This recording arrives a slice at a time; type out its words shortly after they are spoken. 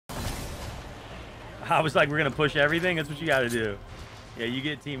I was like, we're gonna push everything. That's what you gotta do. Yeah, you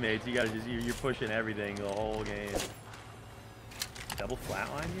get teammates. You gotta just you're pushing everything the whole game. Double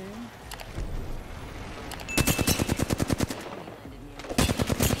flatline game.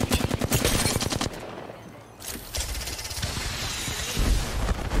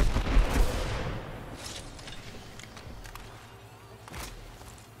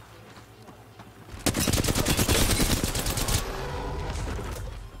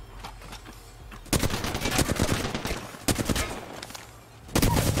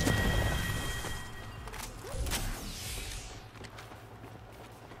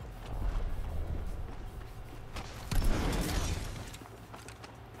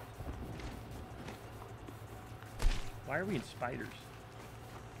 Why are we in spiders?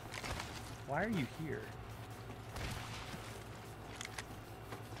 Why are you here?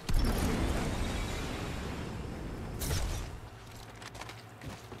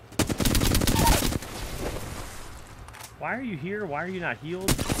 Why are you here? Why are you not healed?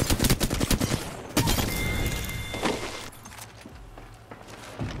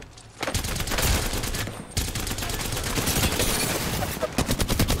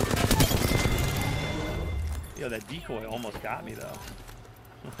 Yo, that decoy almost got me though.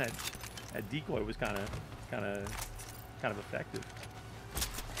 that decoy was kind of effective.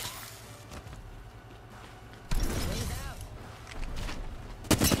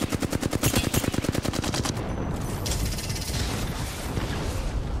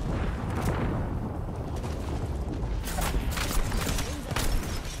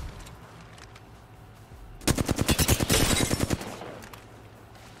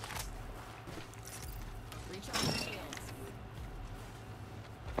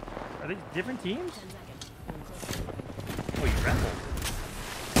 Are they different teams? Oh, you wrestled.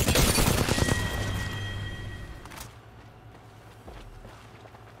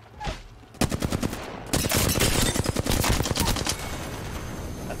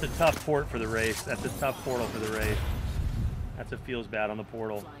 That's a tough port for the race. That's a tough portal for the race. That's a feels bad on the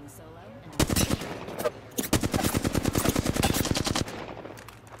portal.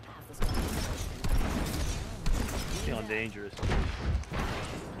 Feeling dangerous.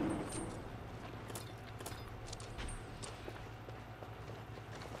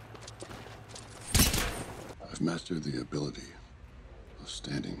 I've mastered the ability of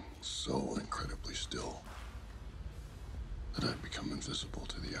standing so incredibly still that I've become invisible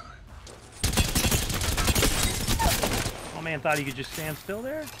to the eye. Oh man, thought he could just stand still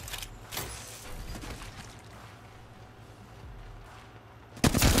there?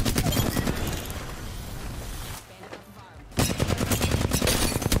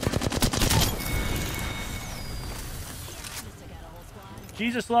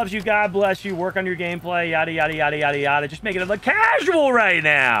 Jesus loves you, God bless you, work on your gameplay, yada, yada, yada, yada, yada. Just make it look casual right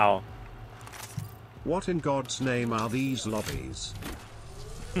now. What in God's name are these lobbies?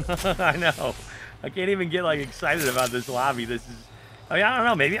 I know. I can't even get like excited about this lobby. This is, I mean, I don't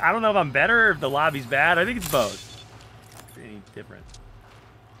know, maybe, I don't know if I'm better or if the lobby's bad. I think it's both. Any different.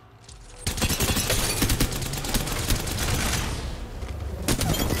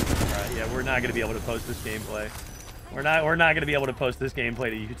 Alright, yeah, we're not going to be able to post this gameplay. We're not going to be able to post this gameplay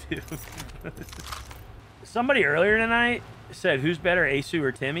to YouTube. Somebody earlier tonight said, who's better, Asu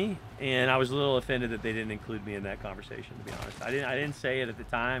or Timmy? And I was a little offended that they didn't include me in that conversation, to be honest. I didn't say it at the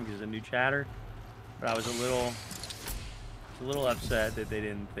time because it's a new chatter, but I was a little upset that they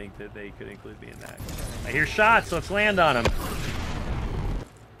didn't think that they could include me in that. I hear shots, let's land on them. 30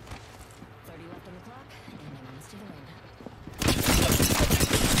 left on the clock, and then almost to the win.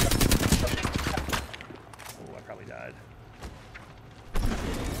 Oh, I probably died.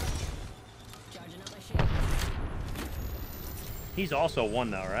 Charging up my shield. He's also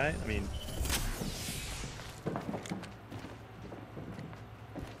one though, right? I mean,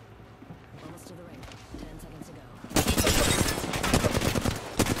 Almost to the ring. 10 seconds to go.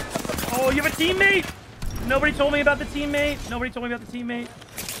 oh, you have a teammate! Nobody told me about the teammate. Nobody told me about the teammate.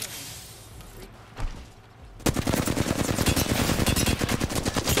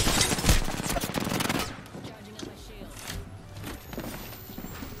 Charging up my shield.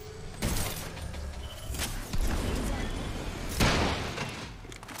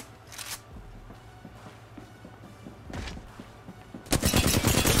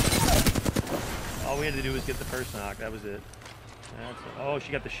 All we had to do was get the first knock. That was it. Oh,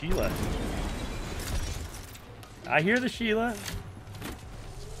 she got the Sheila. I hear the Sheila.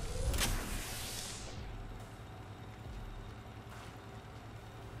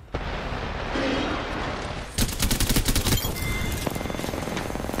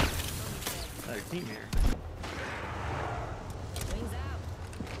 Another team here. Wings out.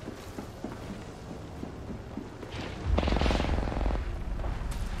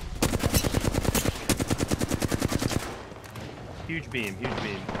 Huge beam, huge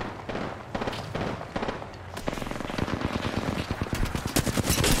beam.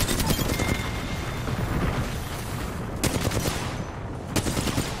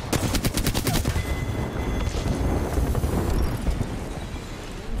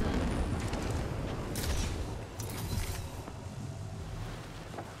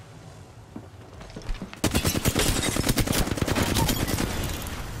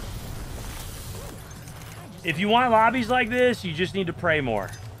 If you want lobbies like this, you just need to pray more.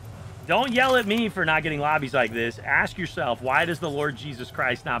 Don't yell at me for not getting lobbies like this. Ask yourself, why does the Lord Jesus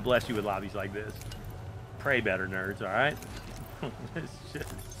Christ not bless you with lobbies like this? Pray better, nerds, all right? It's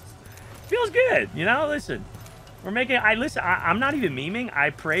just, feels good, you know? Listen, we're making, I'm not even memeing.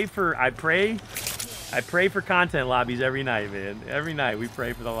 I pray for content lobbies every night, man. Every night we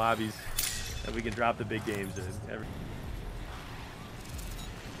pray for the lobbies that we can drop the big games in.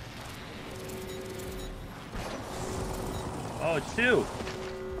 Oh, it's 2.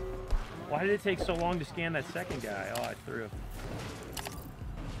 Why did it take so long to scan that second guy? Oh, I threw.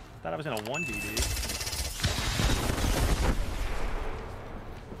 Thought I was in a 1v, dude.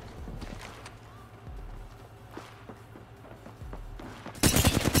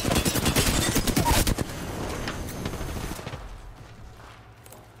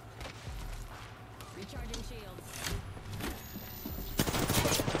 Recharging shields.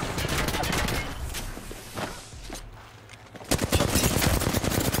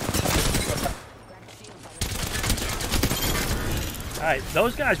 Alright,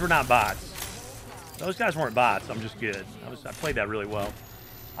 those guys were not bots. Those guys weren't bots. I'm just good. I played that really well.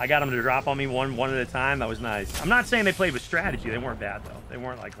 I got them to drop on me one at a time. That was nice. I'm not saying they played with strategy. They weren't bad, though. They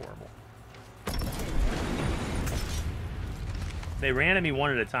weren't, like, horrible. They ran at me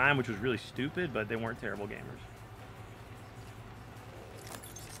one at a time, which was really stupid, but they weren't terrible gamers.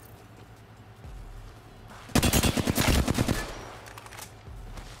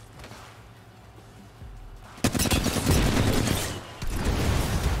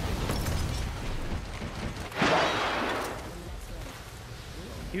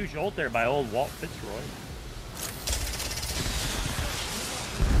 Huge ult there by old Walt Fitzroy.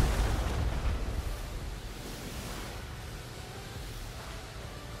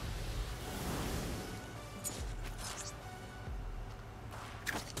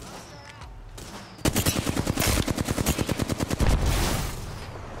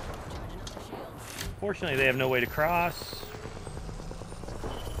 Fortunately, they have no way to cross.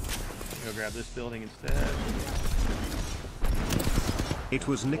 Go grab this building instead. It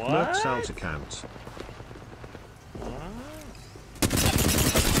was Nick What? Merck's out account.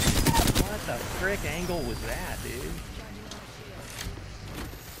 What the frick angle was that, dude?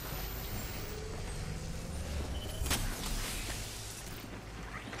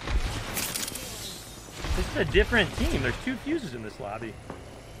 This is a different team. There's 2 fuses in this lobby.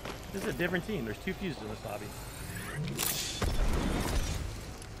 This is a different team. There's 2 fuses in this lobby.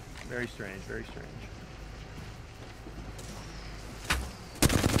 Very strange, very strange.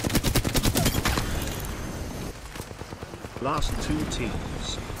 Last 2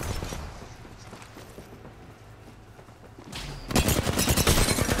 teams.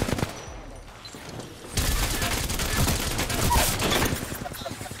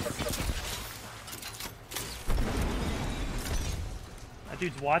 That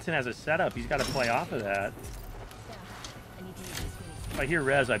dude's Watson has a setup. He's got to play off of that. If I hear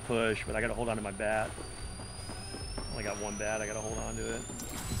res, I push, but I got to hold on to my bat. Only got 1 bat. I got to hold on to it.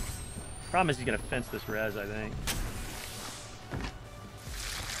 Problem is he's going to fence this res, I think.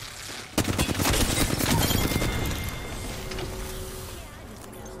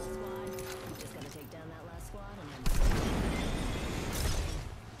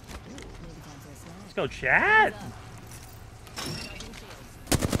 Let's go, chat! Is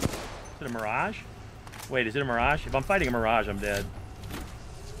it a mirage? Wait, is it a mirage? If I'm fighting a mirage, I'm dead.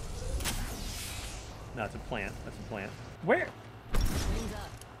 No, it's a plant. That's a plant. Where?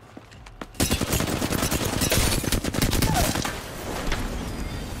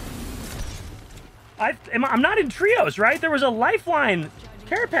 I'm not in trios, right? There was a lifeline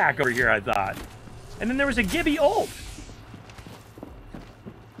care pack over here, I thought. And then there was a Gibby ult.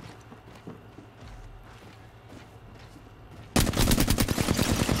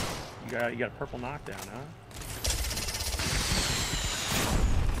 You got a purple knockdown, huh?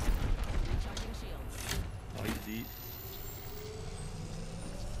 Oh, he's deep.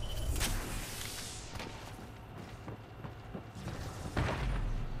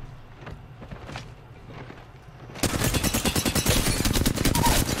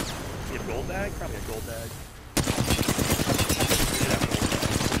 You have a gold bag? Probably a gold bag.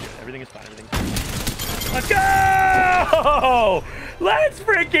 Everything is fine. Everything's fine. Let's go! Let's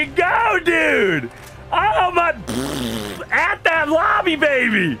freaking go, dude! Oh my... At that lobby,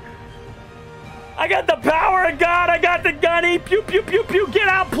 baby! I got the power of God. I got the gunny. Pew, pew, pew, pew. Get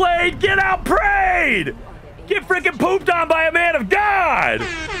outplayed. Get outprayed. Get freaking pooped on by a man of God.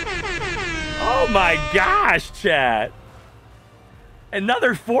 Oh my gosh, chat.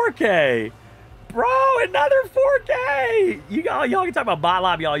 Another 4K. Bro, another 4K. Y'all can talk about bot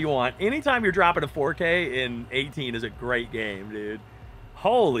lobby all you want. Anytime you're dropping a 4K in 18 is a great game, dude.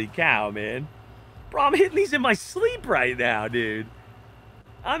 Holy cow, man. Bro, I'm hitting these in my sleep right now, dude.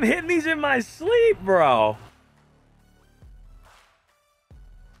 I'm hitting these in my sleep, bro.